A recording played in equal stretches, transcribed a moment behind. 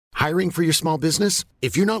Hiring for your small business?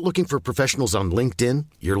 If you're not looking for professionals on LinkedIn,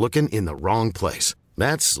 you're looking in the wrong place.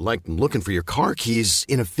 That's like looking for your car keys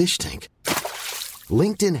in a fish tank.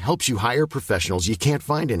 LinkedIn helps you hire professionals you can't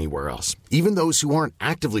find anywhere else, even those who aren't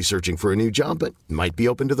actively searching for a new job but might be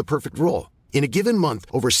open to the perfect role. In a given month,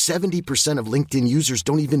 over 70% of LinkedIn users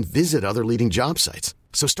don't even visit other leading job sites.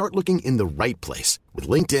 So start looking in the right place. With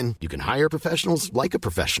LinkedIn, you can hire professionals like a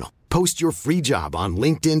professional. Post your free job on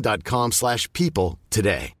linkedin.com/people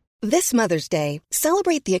today. This Mother's Day,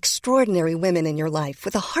 celebrate the extraordinary women in your life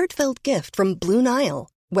with a heartfelt gift from Blue Nile.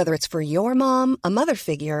 Whether it's for your mom, a mother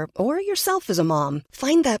figure, or yourself as a mom,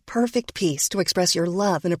 find that perfect piece to express your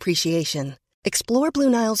love and appreciation. Explore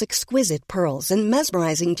Blue Nile's exquisite pearls and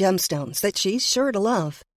mesmerizing gemstones that she's sure to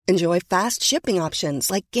love. Enjoy fast shipping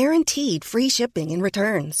options like guaranteed free shipping and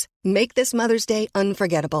returns. Make this Mother's Day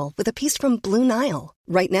unforgettable with a piece from Blue Nile.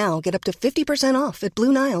 Right now, get up to 50% off at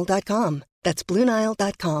BlueNile.com. That's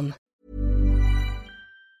BlueNile.com.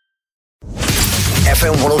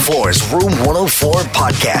 FM 104's Room 104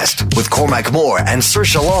 podcast with Cormac Moore and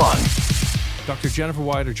Saoirse Long. Dr. Jennifer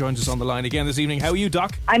Wilder joins us on the line again this evening. How are you,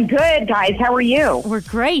 Doc? I'm good, guys. How are you? We're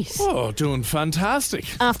great. Oh, doing fantastic.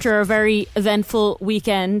 After a very eventful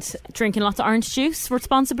weekend, drinking lots of orange juice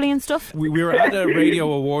responsibly and stuff. We were at a radio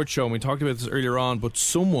award show and we talked about this earlier on, but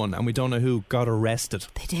someone, and we don't know who, got arrested.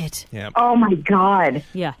 They did. Yeah. Oh, my God.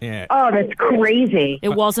 Yeah. Oh, that's crazy. It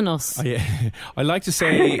wasn't us. I like to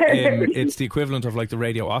say it's the equivalent of like the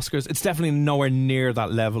radio Oscars. It's definitely nowhere near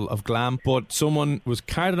that level of glam, but someone was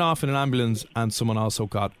carted off in an ambulance and someone also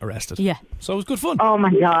got arrested. Yeah. So it was good fun. Oh,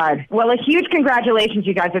 my God. Well, a huge congratulations,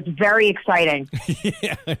 you guys. It's very exciting.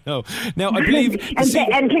 Yeah, I know. Now, I believe...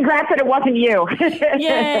 and congrats that it wasn't you.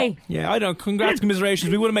 Yay. Yeah, I don't. Congrats,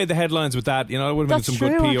 commiserations. We would have made the headlines with that. You know, it would have That's been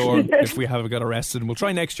some true, good PR if we have got arrested. And we'll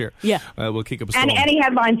try next year. Yeah. We'll kick up a storm. And any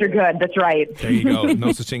headlines are good. That's right. There you go.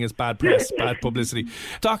 No such thing as bad press, bad publicity.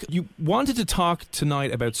 Doc, you wanted to talk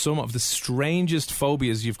tonight about some of the strangest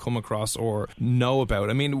phobias you've come across or know about.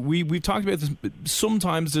 I mean, we've talked about this.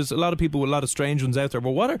 Sometimes there's a lot of people with a lot of strange ones out there, but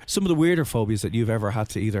what are some of the weirder phobias that you've ever had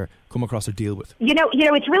to either come across or deal with? You know,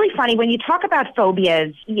 it's really funny when you talk about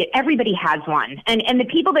phobias. Everybody has one, and the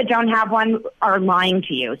people that don't have one are lying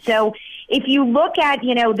to you. So if you look at,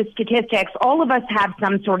 the statistics, all of us have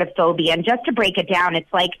some sort of phobia. And just to break it down,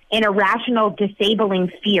 it's like an irrational, disabling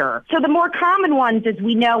fear. So the more common ones, as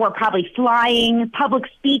we know, are probably flying. Public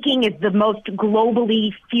speaking is the most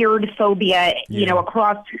globally feared phobia,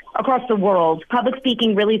 across the world. Public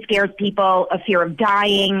speaking really scares people. A fear of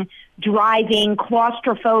dying, driving,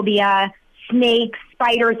 claustrophobia, snakes,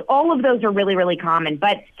 spiders, all of those are really, really common.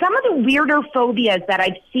 But some of the weirder phobias that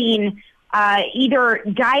I've seen either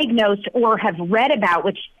diagnosed or have read about,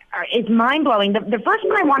 which is mind-blowing. The first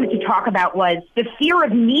one I wanted to talk about was the fear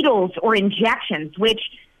of needles or injections, which,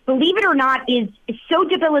 believe it or not, is so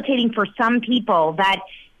debilitating for some people that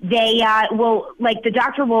they the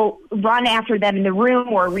doctor will run after them in the room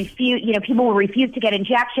or refuse, people will refuse to get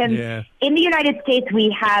injections. Yeah. In the United States,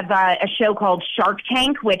 we have a show called Shark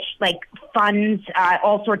Tank, which funds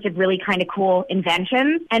all sorts of really kind of cool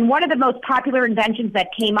inventions. And one of the most popular inventions that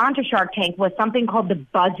came onto Shark Tank was something called the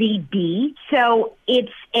Buzzy Bee. So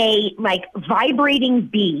it's a vibrating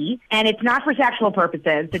bee, and it's not for sexual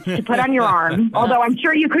purposes. It's to put on your arm. Although I'm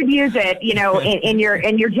sure you could use it, in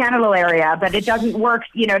your genital area, but it doesn't work,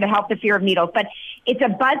 to help the fear of needles. But it's a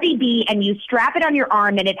Buzzy Bee, and you strap it on your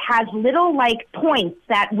arm, and it has little points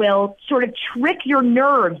that will sort of trick your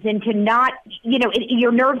nerves into not,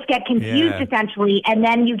 your nerves get confused essentially, and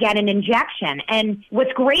then you get an injection. And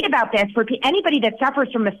what's great about this, for anybody that suffers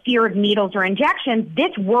from a fear of needles or injections,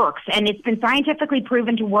 this works, and it's been scientifically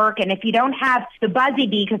proven to work. And if you don't have the Buzzy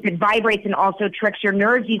Bee, because it vibrates and also tricks your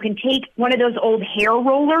nerves, you can take one of those old hair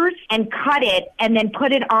rollers and cut it and then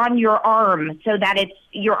put it on your arm so that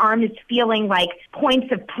your arm is feeling like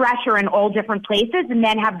points of pressure in all different places, and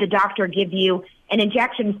then have the doctor give you an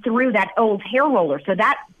injection through that old hair roller. So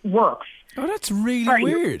that works. Oh, that's really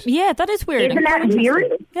weird. Yeah, that is weird. Isn't that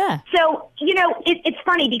weird? Yeah. So, it's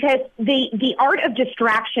funny because the art of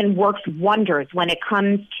distraction works wonders when it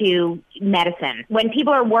comes to medicine. When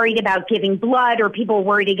people are worried about giving blood, or people are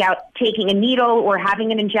worried about taking a needle or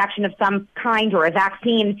having an injection of some kind or a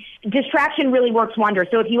vaccine, distraction really works wonders.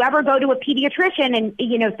 So if you ever go to a pediatrician and,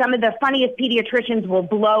 some of the funniest pediatricians will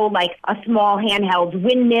blow a small handheld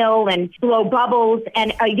windmill and blow bubbles,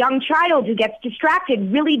 and a young child who gets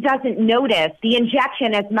distracted really doesn't notice the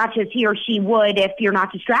injection as much as he or she would if you're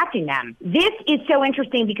not distracting them. This is so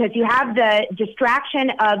interesting because you have the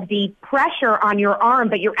distraction of the pressure on your arm,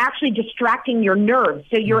 but you're actually distracting your nerves.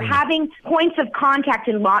 So you're having points of contact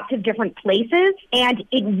in lots of different places, and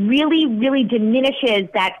it really, really diminishes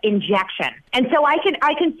that injection. And so I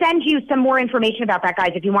can send you some more information about that,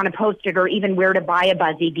 guys, if you want to post it, or even where to buy a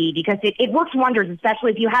Buzzy Bee, because it works wonders,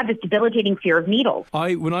 especially if you have this debilitating fear of needles.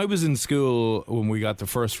 When I was in school, when we got the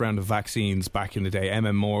first round of vaccines back in the day,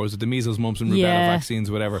 MMR, was it the measles, mumps and rubella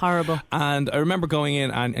vaccines, whatever? Horrible. And I remember going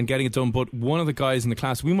in and getting it done, but one of the guys in the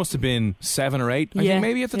class, we must have been 7 or 8, I think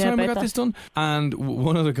maybe at the time we got this done, and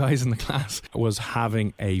one of the guys in the class was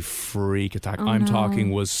having a freak attack. I'm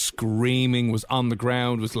talking, was screaming, was on the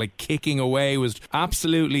ground, was like kicking away, was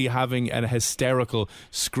absolutely having a hysterical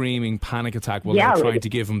screaming panic attack while they were trying to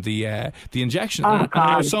give him the injection. And there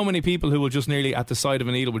are so many people who will just nearly at the sight of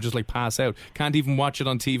a needle will just like pass out, can't even watch it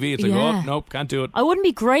on TV. It's like, oh nope, can't do it. I wouldn't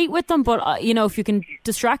be great with them, but if you can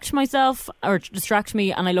distract myself or distract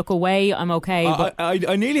me and I look away, I'm okay. But I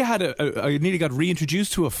nearly got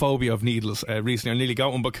reintroduced to a phobia of needles recently. I nearly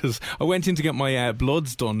got one because I went in to get my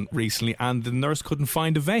bloods done recently, and the nurse couldn't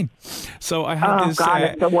find a vein. So I had this. God,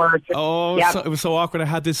 it's the worst. It was so awkward. I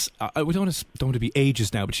had this. I don't want to be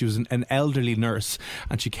ageist now, but she was an elderly nurse,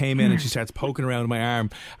 and she came in and she starts poking around my arm,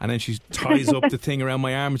 and then she ties up the thing around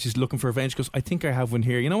my arm, and she's looking for a vein. She goes, "I think I have one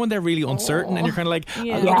here." You know when they're really uncertain, and you're kind of like,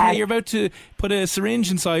 "Okay, you're about to put a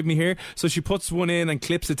syringe inside me here." So she puts one in and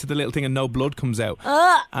clips it to the little thing, and no blood comes out.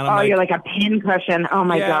 And I'm like, you're like a pin cushion. Oh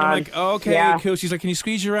my God. I'm like, okay, cool. She's like, "Can you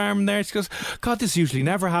squeeze your arm there?" She goes, "God, this usually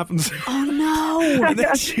never happens." Oh no. And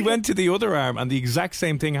then she went to the other arm, and the exact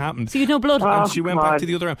same thing happened. So you had no blood? And she went back to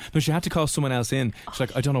the other arm. No, she had to call someone else in. She's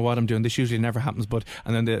like, "I don't know what I'm doing. This usually never happens." But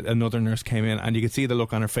and then another nurse came in, and you could see the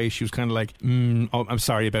look on her face. She was kind of like, "I'm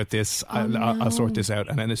sorry about this. I'll sort this out."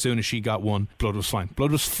 And then as soon as she got one, blood was fine.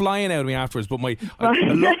 Blood was flying out of me afterwards. But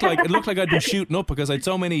it looked like I'd been shooting up because I had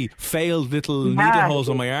so many failed little needle holes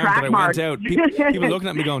on my arm that I went out. People looking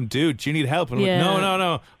at me going, "Dude, do you need help?" And I'm like,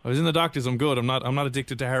 no. I was in the doctor's. I'm good. I'm not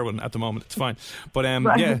addicted to heroin at the moment. It's fine. But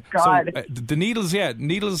so the needles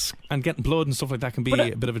and getting blood and stuff like that can be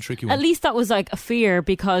a bit of a tricky one. At least that was like a fear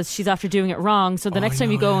because she's after doing it wrong. So the next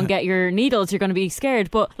time you go and get your needles, you're going to be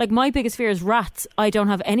scared. But like my biggest fear is rats. I don't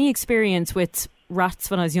have any experience with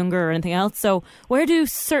rats when I was younger or anything else. So where do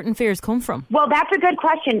certain fears come from? Well, that's a good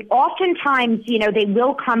question. Oftentimes, they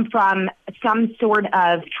will come from some sort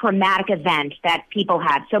of traumatic event that people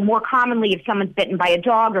have. So more commonly, if someone's bitten by a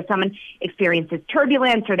dog or someone experiences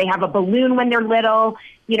turbulence or they have a balloon when they're little,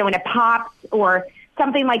 and it pops or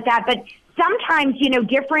something like that. But sometimes,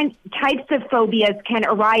 different types of phobias can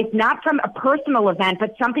arise not from a personal event,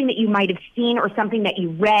 but something that you might have seen or something that you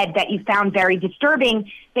read that you found very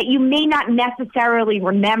disturbing that you may not necessarily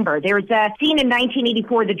remember. There's a scene in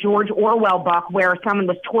 1984, the George Orwell book, where someone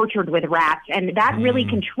was tortured with rats, and that really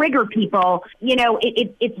can trigger people.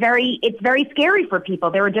 It's very scary for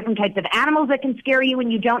people. There are different types of animals that can scare you, and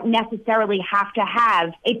you don't necessarily have to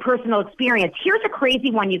have a personal experience. Here's a crazy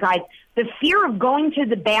one, you guys. The fear of going to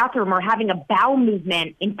the bathroom or having a bowel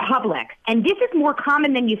movement in public. And this is more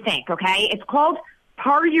common than you think, okay? It's called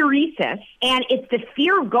paruresis, and it's the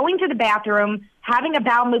fear of going to the bathroom, having a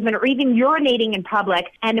bowel movement, or even urinating in public.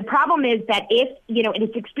 And the problem is that if, it is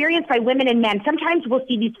experienced by women and men, sometimes we'll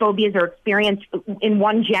see these phobias are experienced in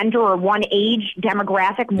one gender or one age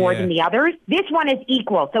demographic more than the others. This one is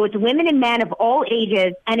equal. So it's women and men of all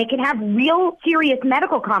ages, and it can have real serious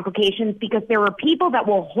medical complications because there are people that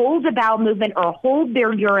will hold a bowel movement or hold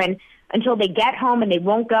their urine until they get home, and they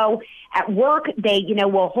won't go. At work, they,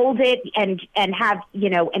 will hold it and have,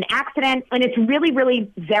 an accident. And it's really,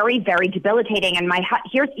 really very, very debilitating. And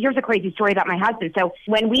here's a crazy story about my husband. So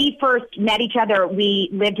when we first met each other, we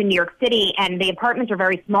lived in New York City, and the apartments are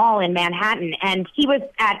very small in Manhattan. And he was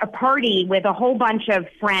at a party with a whole bunch of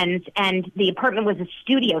friends, and the apartment was a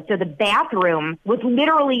studio. So the bathroom was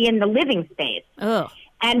literally in the living space. Ugh.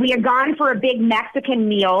 And we had gone for a big Mexican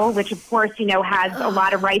meal, which, of course, has a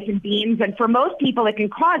lot of rice and beans. And for most people, it can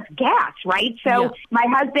cause gas, right? So my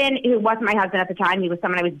husband, who wasn't my husband at the time, he was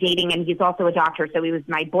someone I was dating, and he's also a doctor, so he was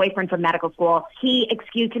my boyfriend from medical school. He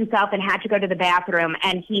excused himself and had to go to the bathroom.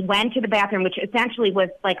 And he went to the bathroom, which essentially was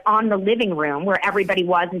like on the living room where everybody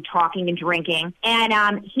was and talking and drinking.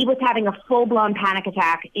 And he was having a full-blown panic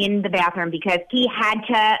attack in the bathroom because he had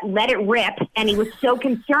to let it rip. And he was so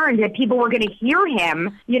concerned that people were going to hear him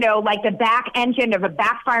from, like the back engine of a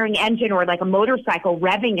backfiring engine or like a motorcycle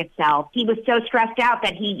revving itself. He was so stressed out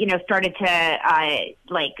that he, started to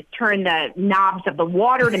turn the knobs of the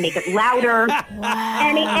water to make it louder.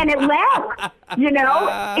 And it lasts.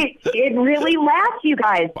 It really lasts, you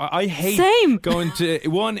guys. I hate going to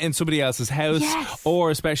one in somebody else's house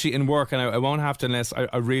or especially in work, and I won't have to unless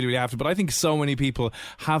I really, really have to. But I think so many people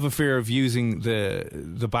have a fear of using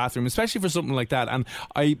the bathroom, especially for something like that. And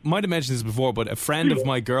I might have mentioned this before, but a friend of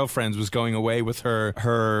my girlfriend's was going away with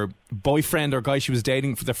her boyfriend or guy she was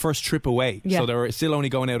dating for their first trip away. So they were still only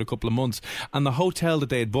going out a couple of months, and the hotel that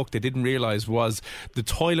they had booked, they didn't realise was the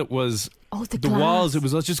toilet was the walls, it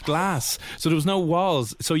was just glass, so there was no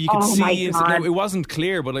walls, so you could see it wasn't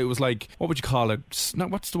clear, but it was like, what would you call it?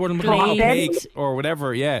 What's the word? Opaque or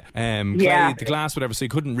whatever. The glass, whatever. So you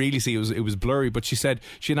couldn't really see. It was blurry. But she said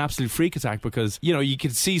she had an absolute freak attack because you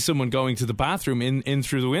could see someone going to the bathroom in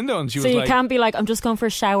through the window, and she was like, so you can't be like, I'm just going for a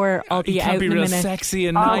shower, I'll be out in a minute. You can't be real sexy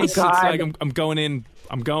and nice. It's like, I'm going in,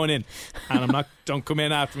 and I'm not. Don't come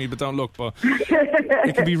in after me, but don't look. But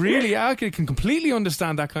it can be really. I can completely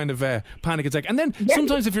understand that kind of panic attack. And then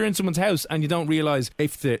sometimes if you're in someone's house and you don't realise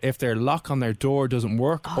if their lock on their door doesn't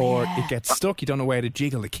work or it gets stuck, you don't know where to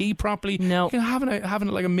jiggle the key properly. No, you're having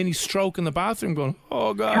like a mini stroke in the bathroom, going,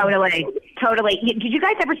 oh god. Totally. Did you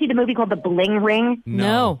guys ever see the movie called The Bling Ring?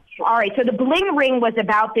 No. All right, so The Bling Ring was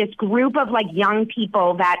about this group of like young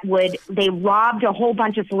people that they robbed a whole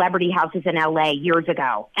bunch of celebrity houses in LA years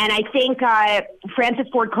ago. And I think Francis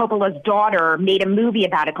Ford Coppola's daughter made a movie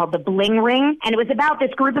about it called The Bling Ring. And it was about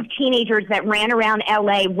this group of teenagers that ran around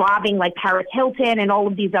LA robbing like Paris Hilton and all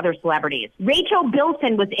of these other celebrities. Rachel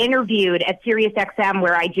Bilson was interviewed at Sirius XM,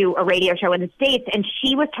 where I do a radio show in the States, and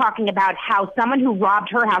she was talking about how someone who robbed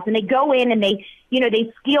her house, and they go in and they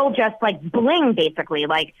steal just like bling, basically,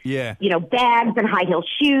 like, bags and high heel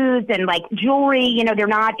shoes and like jewelry. They're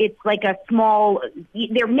not, it's like a small,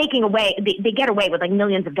 they're making away, they get away with like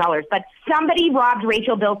millions of dollars. But somebody robbed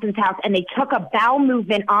Rachel Bilson's house and they took a bowel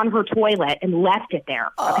movement on her toilet and left it there.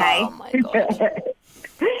 Okay. Oh my God.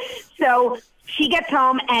 So she gets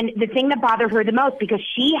home, and the thing that bothered her the most, because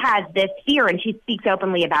she has this fear, and she speaks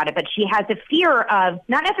openly about it, but she has a fear of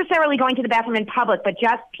not necessarily going to the bathroom in public, but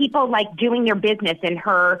just people like doing their business in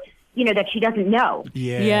her, that she doesn't know.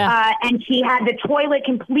 And she had the toilet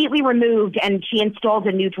completely removed, and she installed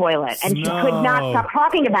a new toilet. And she could not stop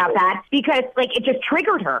talking about that because it just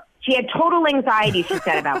triggered her. She had total anxiety, she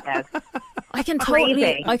said, about this. I can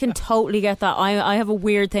totally get that. I have a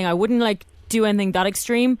weird thing. I wouldn't do anything that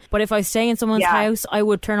extreme, but if I stay in someone's house, I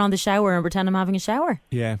would turn on the shower and pretend I'm having a shower.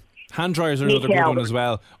 Hand dryers are another good one as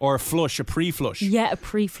well, or a pre-flush. A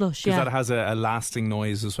pre-flush, because that has a lasting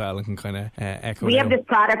noise as well and can kind of echo. We have this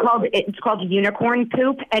product called Unicorn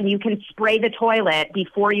Poop, and you can spray the toilet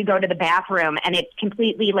before you go to the bathroom, and it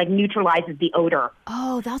completely neutralizes the odor.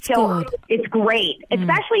 Oh, that's good. It's great,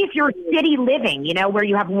 especially if you're city living, where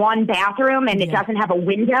you have one bathroom and it doesn't have a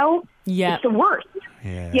window. It's the worst.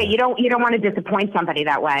 You don't want to disappoint somebody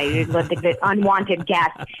that way. The unwanted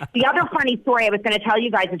guest. The other funny story I was going to tell you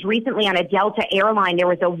guys is recently on a Delta airline, there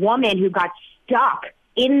was a woman who got stuck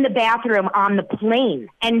in the bathroom on the plane.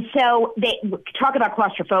 And so they talk about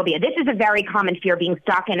claustrophobia. This is a very common fear, being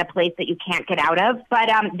stuck in a place that you can't get out of. But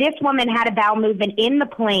this woman had a bowel movement in the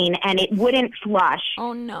plane and it wouldn't flush.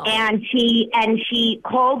 Oh no. And she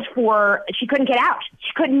called she couldn't get out.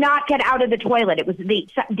 She could not get out of the toilet. It was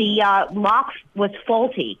the lock was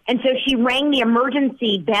faulty. And so she rang the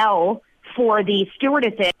emergency bell for the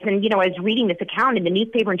stewardesses, and I was reading this account in the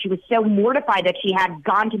newspaper, and she was so mortified that she had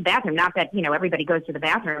gone to the bathroom. Not that everybody goes to the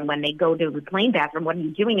bathroom when they go to the plane bathroom. What are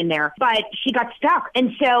you doing in there? But she got stuck,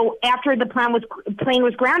 and so after the plane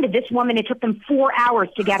was grounded, this woman, it took them 4 hours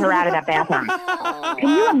to get her out of that bathroom. Can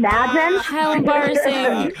you imagine? How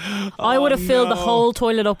embarrassing! I would have filled the whole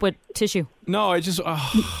toilet up with tissue. No, I just.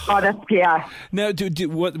 That's Now,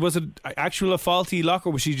 what was it? Actual a faulty lock,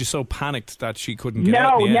 or was she just so panicked that she couldn't get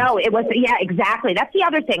out? No, it was. Yeah, exactly. That's the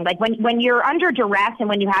other thing. Like when you're under duress and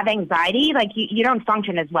when you have anxiety, you don't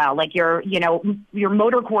function as well. Like your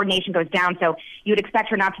motor coordination goes down. So you'd expect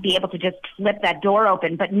her not to be able to just flip that door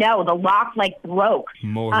open, but no, the lock broke.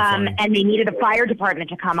 And they needed a fire department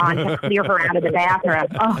to come on to clear her out of the bathroom.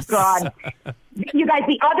 Oh God. You guys,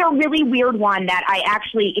 the other really weird one that I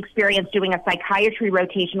actually experienced doing a psychiatry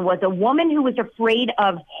rotation was a woman who was afraid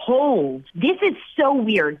of holes. This is so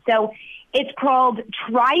weird. So It's called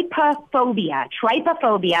trypophobia.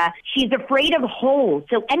 Trypophobia. She's afraid of holes.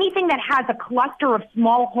 So anything that has a cluster of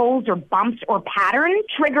small holes or bumps or patterns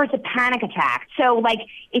triggers a panic attack. So like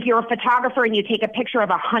if you're a photographer and you take a picture of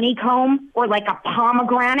a honeycomb or like a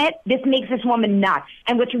pomegranate, this makes this woman nuts.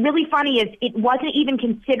 And what's really funny is it wasn't even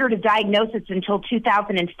considered a diagnosis until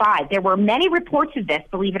 2005. There were many reports of this,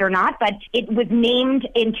 believe it or not, but it was named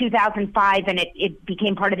in 2005 and it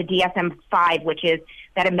became part of the DSM-5, which is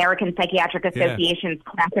that American Psychiatric Association's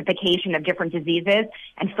classification of different diseases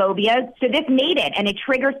and phobias. So this made it, and it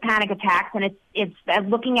triggers panic attacks, and it's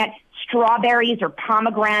looking at strawberries or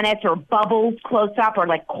pomegranates or bubbles close up or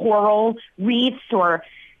like coral reefs or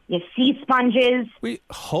sea sponges. Wait,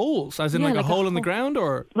 holes? As in like a hole in the ground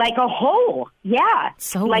or? Like a hole, yeah.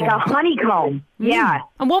 So like weird. a honeycomb, yeah.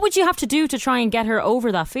 And what would you have to do to try and get her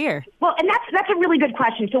over that fear? Well, and that's a really good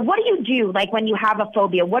question. So what do you do, like, when you have a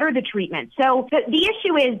phobia? What are the treatments? So the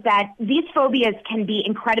issue is that these phobias can be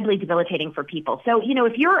incredibly debilitating for people. So,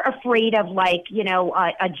 if you're afraid of, like,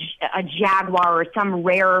 a jaguar or some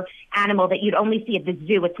rare animal that you'd only see at the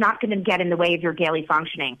zoo, it's not going to get in the way of your daily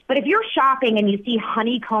functioning. But if you're shopping and you see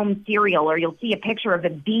honeycomb cereal, or you'll see a picture of a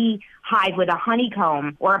bee hive with a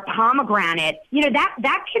honeycomb or a pomegranate,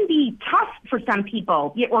 that can be tough for some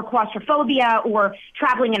people, or claustrophobia, or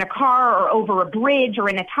traveling in a car or over a bridge or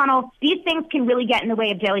in a tunnel. These things can really get in the way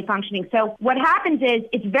of daily functioning. So what happens is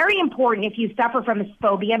it's very important if you suffer from this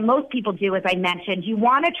phobia, most people do, as I mentioned, you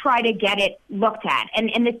want to try to get it looked at and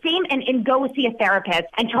go see a therapist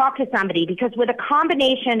and talk to somebody, because with a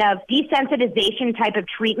combination of desensitization type of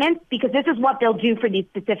treatments, because this is what they'll do for these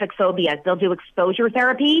specific phobias, they'll do exposure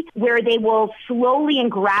therapy, where they will slowly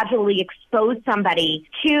and gradually expose somebody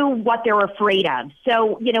to what they're afraid of.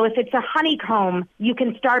 So, if it's a honeycomb, you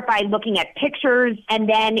can start by looking at pictures, and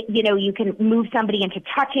then, you can move somebody into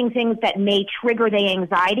touching things that may trigger the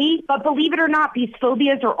anxiety. But believe it or not, these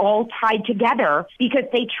phobias are all tied together because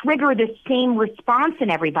they trigger the same response in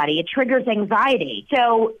everybody. It triggers anxiety.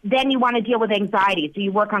 So then you want to deal with anxiety. So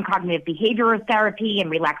you work on cognitive behavioral therapy and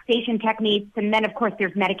relaxation techniques. And then, of course,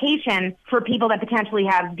 there's medication for people that potentially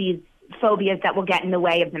have these phobias that will get in the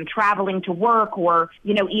way of them traveling to work, or,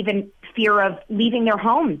 even fear of leaving their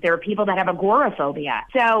homes. There are people that have agoraphobia.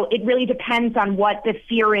 So it really depends on what the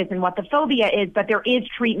fear is and what the phobia is, but there is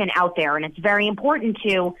treatment out there, and it's very important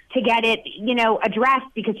to get it, addressed,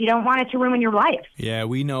 because you don't want it to ruin your life. Yeah,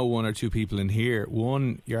 we know one or two people in here.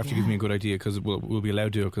 One, you have to give me a good idea, because we'll be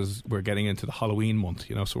allowed to, because we're getting into the Halloween month,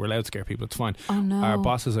 so we're allowed to scare people. It's fine. Oh, no. Our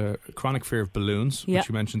boss has a chronic fear of balloons, which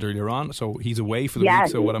you mentioned earlier on, so he's away for the Yes.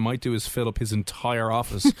 week. So what I might do is fill up his entire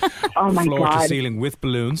office Oh my floor God. to ceiling with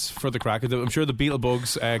balloons for the crack. I'm sure the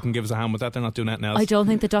Beetlebugs can give us a hand with that. They're not doing anything else. I don't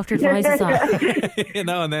think the doctor advises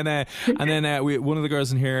that. and then one of the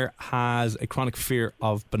girls in here has a chronic fear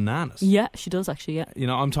of bananas. Yeah, she does actually,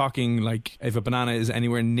 yeah. I'm talking like if a banana is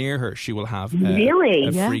anywhere near her, she will have Really?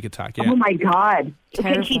 a Yeah. freak attack. Yeah. Oh my God.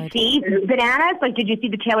 Can she Terrified. see bananas? Like, did you see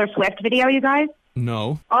the Taylor Swift video, you guys?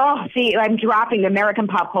 No. Oh, see, I'm dropping American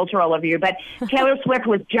pop culture all over you. But Taylor Swift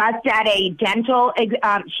was just at a dental.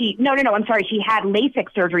 She had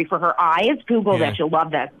LASIK surgery for her eyes. Google Yeah. this, you'll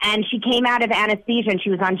love this. And she came out of anesthesia, and she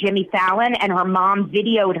was on Jimmy Fallon, and her mom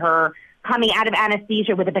videoed her coming out of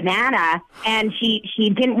anesthesia with a banana, and she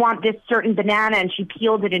didn't want this certain banana, and she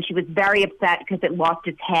peeled it, and she was very upset because it lost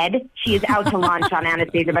its head. She is out to lunch on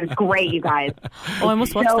anesthesia, but it's great, you guys. Oh, I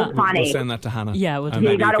must watch So that. funny. We'll send that to Hannah. Yeah, we'll do And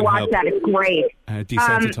that. You maybe got to can watch help, that. It's great.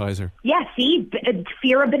 desensitize her. Yeah, see,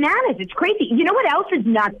 fear of bananas. It's crazy. You know what else is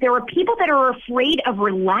nuts? There are people that are afraid of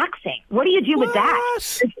relaxing. What do you do with that?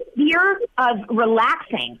 The fear of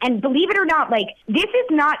relaxing. And believe it or not, like, this is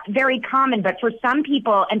not very common, but for some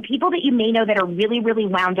people, and people that you may know that are really, really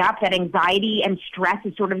wound up, that anxiety and stress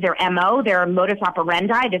is sort of their MO, their modus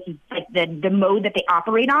operandi. This is like the mode that they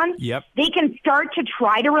operate on. Yep. They can start to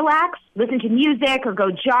try to relax, listen to music or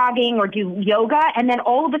go jogging or do yoga, and then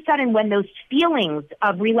all of a sudden when those feelings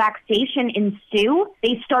of relaxation ensue,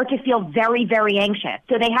 they start to feel very, very anxious.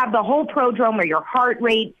 So they have the whole prodrome where your heart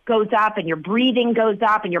rate goes up and your breathing goes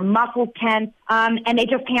up and your muscles tense, and they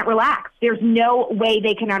just can't relax. There's no way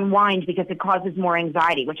they can unwind because it causes more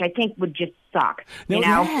anxiety, which I think would just suck.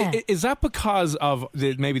 Now, Yeah. is that because of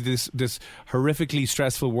maybe this horrifically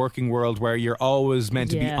stressful working world where you're always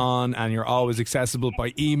meant to be Yeah. on and you're always accessible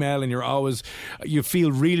by email, and you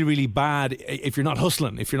feel really, really bad if you're not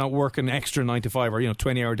hustling, if you're not working extra 9 to 5 or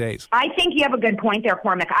 20-hour days? I think you have a good point there,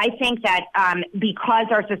 Cormac. I think that because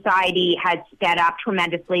our society has sped up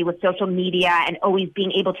tremendously with social media and always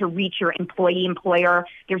being able to reach your employer,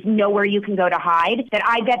 there's nowhere you can go to hide, that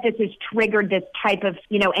I bet this has triggered this type of,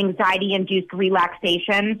 anxiety anxiety-induced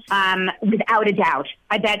relaxation, without a doubt.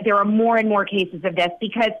 I bet there are more and more cases of this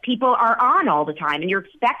because people are on all the time, and you're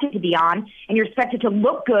expected to be on, and you're expected to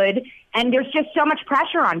look good, and there's just so much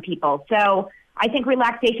pressure on people. So I think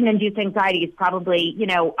relaxation-induced anxiety is probably,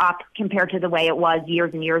 up compared to the way it was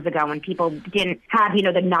years and years ago when people didn't have,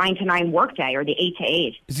 the 9 to 9 workday or the 8 to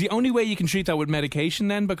 8. Is the only way you can treat that with medication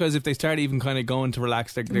then? Because if they start even kind of going to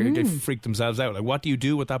relax, they freak themselves out. Like, what do you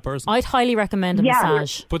do with that person? I'd highly recommend a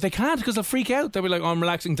massage. But they can't because they'll freak out. They'll be like, oh, I'm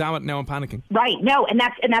relaxing, damn it, now I'm panicking. Right, no, and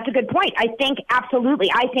that's a good point. I think, absolutely,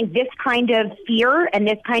 I think this kind of fear and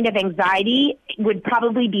this kind of anxiety would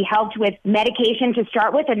probably be helped with medication to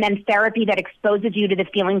start with, and then therapy that exposes you to the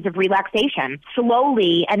feelings of relaxation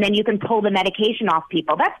slowly, and then you can pull the medication off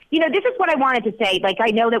people. That's, this is what I wanted to say. Like,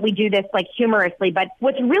 I know that we do this like humorously, but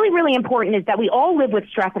what's really, really important is that we all live with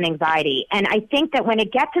stress and anxiety. And I think that when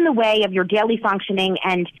it gets in the way of your daily functioning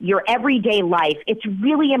and your everyday life, it's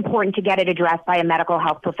really important to get it addressed by a medical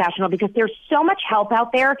health professional, because there's so much help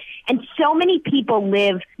out there, and so many people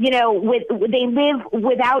live,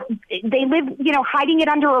 hiding it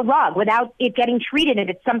under a rug without it getting treated, and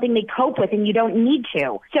it's something they cope with, and you don't need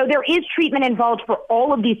to. So there is treatment involved for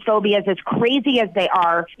all of these phobias, as crazy as they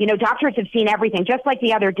are. Doctors have seen everything. Just like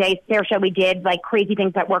the other day, Saoirse, we did like crazy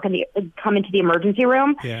things that come into the emergency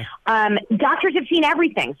room. Yeah. Doctors have seen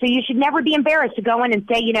everything. So you should never be embarrassed to go in and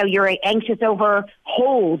say, you're anxious over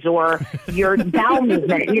holes or your bowel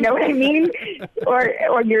movement. You know what I mean?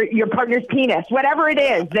 Or your partner's penis. Whatever it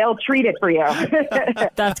is, they'll treat it for you.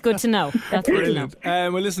 That's good to know. That's brilliant.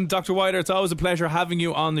 Well, listen, Dr. Wider, it's always a pleasure having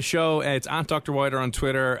you on the show. It's at Dr. Wider on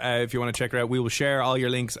Twitter. If you want to check her out, we will share all your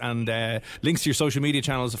links and links to your social media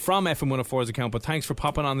channels from FM 104's account. But thanks for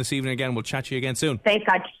popping on this evening again. We'll chat to you again soon. Thanks,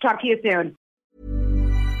 God. Talk to you soon.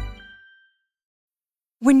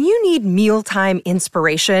 When you need mealtime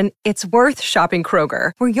inspiration, it's worth shopping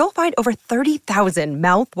Kroger, where you'll find over 30,000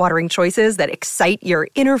 mouth-watering choices that excite your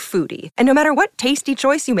inner foodie. And no matter what tasty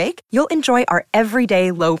choice you make, you'll enjoy our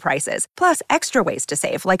everyday low prices, plus extra ways to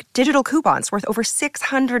save, like digital coupons worth over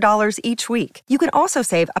 $600 each week. You can also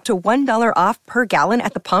save up to $1 off per gallon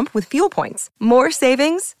at the pump with fuel points. More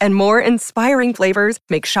savings and more inspiring flavors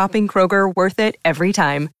make shopping Kroger worth it every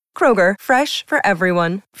time. Kroger, fresh for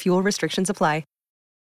everyone. Fuel restrictions apply.